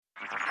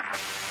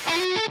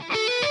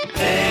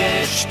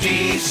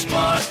HT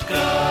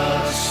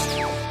Smartcast.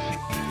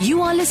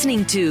 You are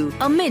listening to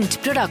a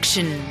Mint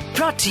production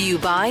brought to you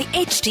by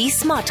HT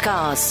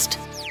Smartcast.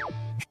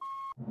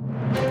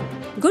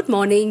 Good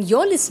morning.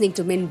 You're listening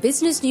to Mint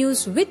Business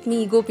News with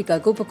me, Gopika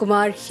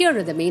Gopakumar. Here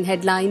are the main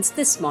headlines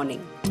this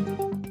morning.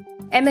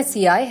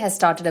 MSCI has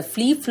started a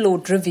free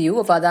float review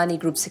of Adani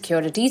Group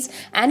securities,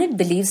 and it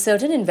believes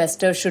certain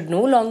investors should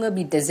no longer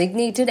be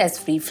designated as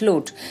free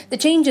float. The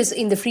changes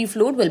in the free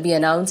float will be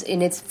announced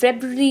in its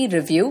February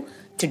review.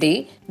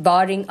 Today,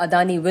 barring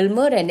Adani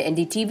Wilmar and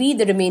NDTV,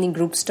 the remaining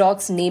group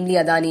stocks, namely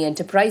Adani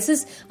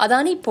Enterprises,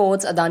 Adani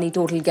Ports, Adani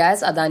Total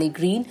Gas, Adani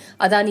Green,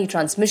 Adani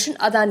Transmission,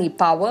 Adani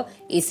Power,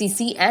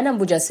 ACC and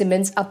Ambuja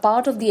Cements are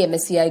part of the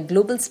MSCI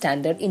Global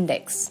Standard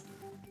Index.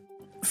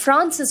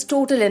 France's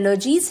Total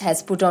Energies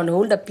has put on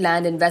hold a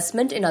planned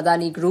investment in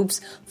Adani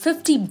Group's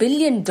 $50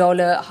 billion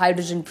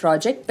hydrogen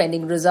project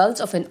pending results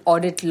of an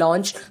audit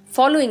launched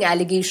following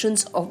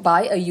allegations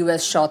by a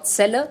US short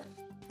seller.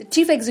 The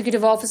Chief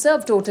Executive Officer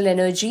of Total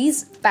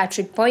Energies,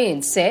 Patrick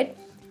Pouyanné, said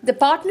the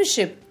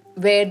partnership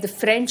where the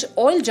French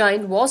oil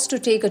giant was to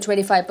take a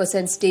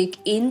 25% stake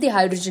in the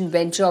hydrogen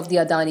venture of the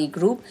Adani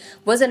Group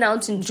was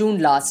announced in June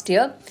last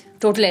year.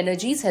 Total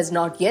Energies has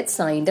not yet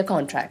signed a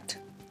contract.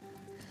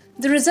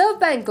 The Reserve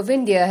Bank of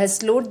India has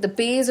slowed the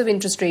pace of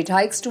interest rate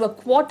hikes to a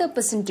 0.25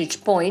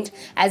 percentage point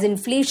as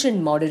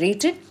inflation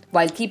moderated,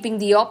 while keeping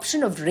the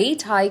option of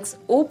rate hikes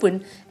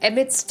open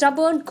amid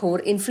stubborn core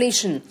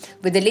inflation.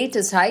 With the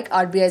latest hike,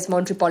 RBI's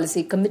Monetary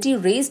Policy Committee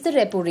raised the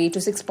repo rate to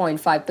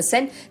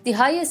 6.5%, the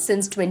highest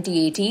since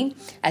 2018,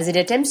 as it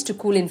attempts to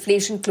cool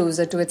inflation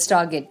closer to its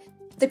target.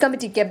 The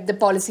committee kept the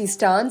policy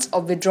stance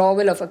of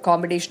withdrawal of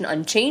accommodation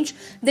unchanged.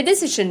 The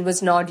decision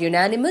was not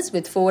unanimous,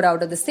 with 4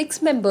 out of the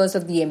 6 members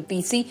of the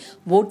MPC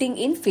voting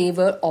in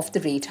favour of the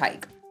rate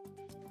hike.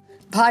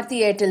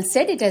 Bharti Airtel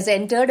said it has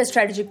entered a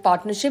strategic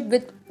partnership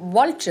with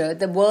Vultr,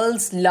 the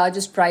world's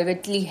largest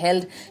privately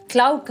held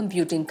cloud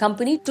computing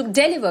company, to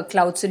deliver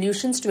cloud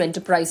solutions to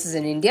enterprises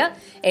in India.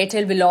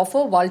 Airtel will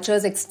offer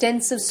Vultr's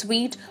extensive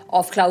suite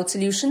of cloud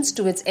solutions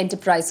to its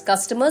enterprise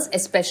customers,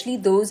 especially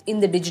those in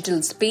the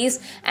digital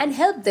space, and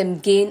help them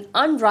gain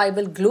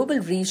unrivaled global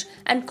reach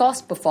and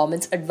cost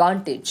performance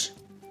advantage.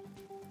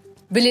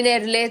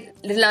 Billionaire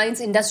Reliance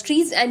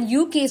Industries and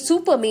UK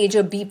super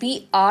major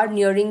BP are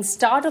nearing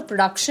start of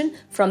production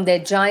from their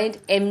giant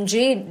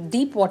MJ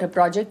deepwater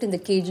project in the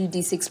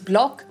KG-D6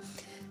 block.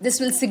 This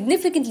will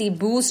significantly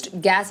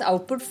boost gas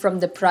output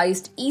from the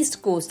priced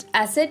East Coast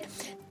asset.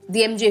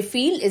 The MJ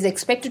field is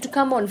expected to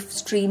come on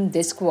stream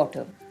this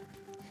quarter.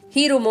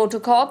 Hero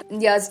MotoCorp,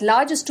 India's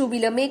largest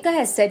two-wheeler maker,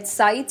 has set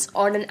sights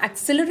on an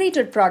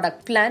accelerated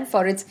product plan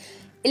for its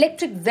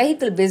electric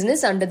vehicle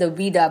business under the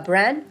VIDA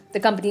brand. The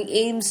company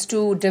aims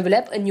to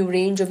develop a new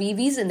range of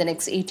EVs in the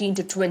next 18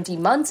 to 20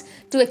 months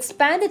to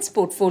expand its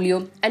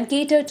portfolio and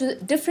cater to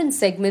different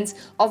segments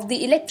of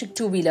the electric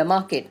two-wheeler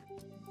market.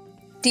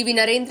 TV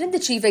Narendran, the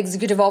Chief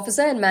Executive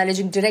Officer and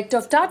Managing Director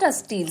of Tata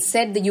Steel,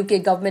 said the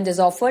UK government has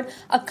offered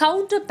a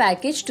counter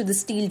package to the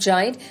steel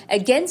giant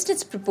against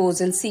its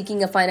proposal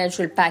seeking a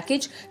financial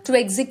package to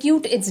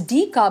execute its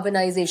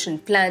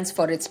decarbonisation plans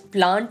for its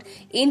plant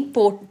in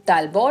Port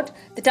Talbot.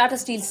 The Tata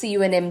Steel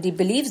CEO and MD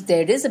believes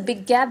there is a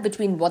big gap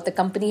between what the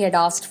company had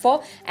asked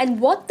for and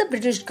what the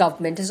British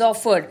government has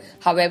offered.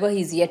 However, he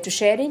is yet to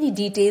share any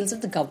details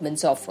of the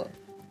government's offer.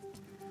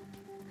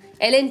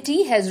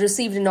 L&T has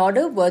received an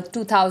order worth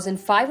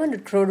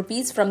 2,500 crore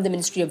rupees from the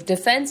Ministry of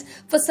Defence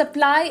for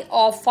supply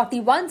of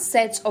 41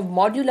 sets of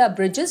modular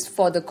bridges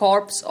for the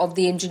Corps of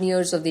the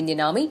Engineers of the Indian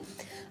Army.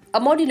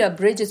 A modular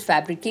bridge is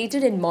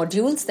fabricated in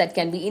modules that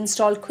can be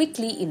installed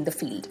quickly in the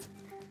field.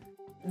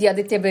 The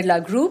Aditya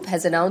Birla Group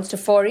has announced a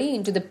foray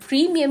into the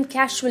premium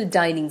casual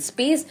dining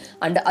space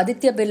under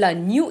Aditya Birla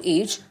New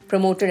Age,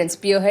 promoted and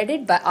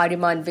spearheaded by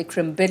Aryaman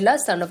Vikram Birla,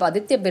 son of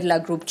Aditya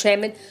Birla Group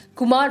Chairman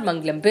Kumar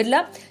Mangalam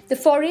Birla. The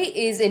foray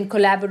is in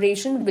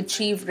collaboration with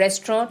chief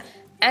restaurant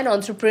and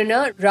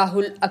entrepreneur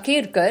Rahul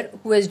Akerkar,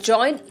 who has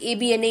joined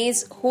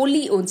ABNA's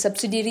wholly owned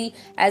subsidiary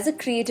as a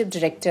creative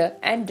director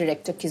and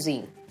director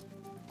cuisine.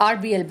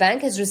 RBL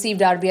Bank has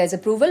received RBI's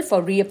approval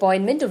for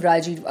reappointment of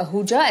Rajiv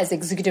Ahuja as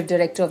Executive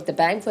Director of the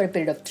bank for a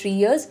period of 3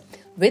 years,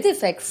 with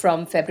effect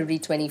from February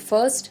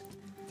 21st.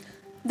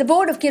 The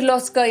board of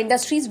Kirloskar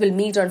Industries will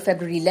meet on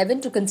February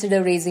 11 to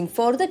consider raising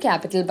further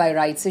capital by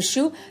rights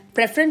issue,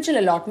 preferential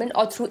allotment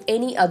or through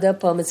any other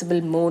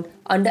permissible mode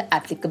under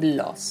applicable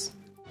laws.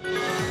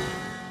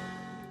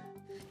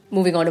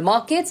 Moving on to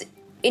markets,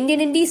 Indian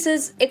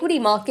indices, equity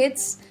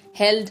markets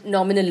held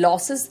nominal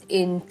losses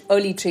in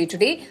early trade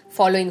today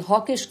following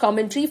hawkish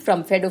commentary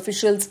from Fed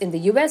officials in the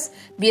US.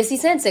 BSE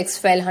Sensex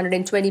fell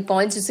 120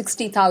 points to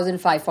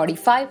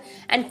 60,545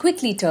 and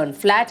quickly turned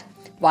flat,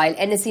 while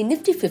NSE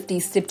Nifty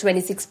 50 slipped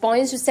 26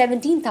 points to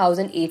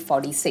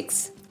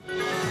 17,846.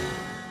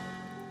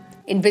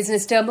 In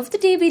business term of the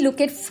day, we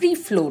look at free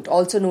float,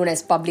 also known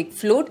as public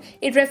float.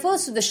 It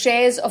refers to the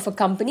shares of a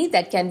company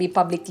that can be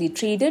publicly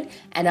traded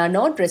and are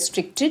not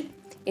restricted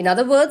In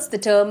other words, the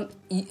term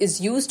is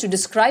used to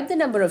describe the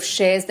number of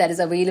shares that is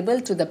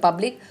available to the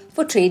public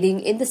for trading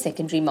in the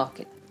secondary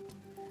market.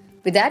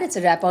 With that, it's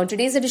a wrap on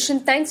today's edition.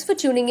 Thanks for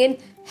tuning in.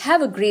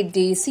 Have a great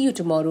day. See you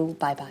tomorrow.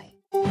 Bye-bye.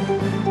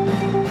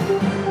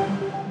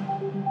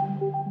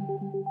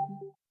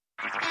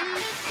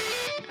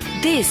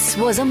 This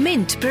was a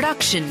Mint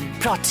production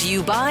brought to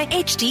you by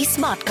HT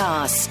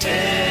Smartcast.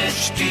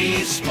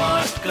 HT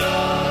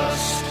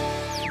Smartcast.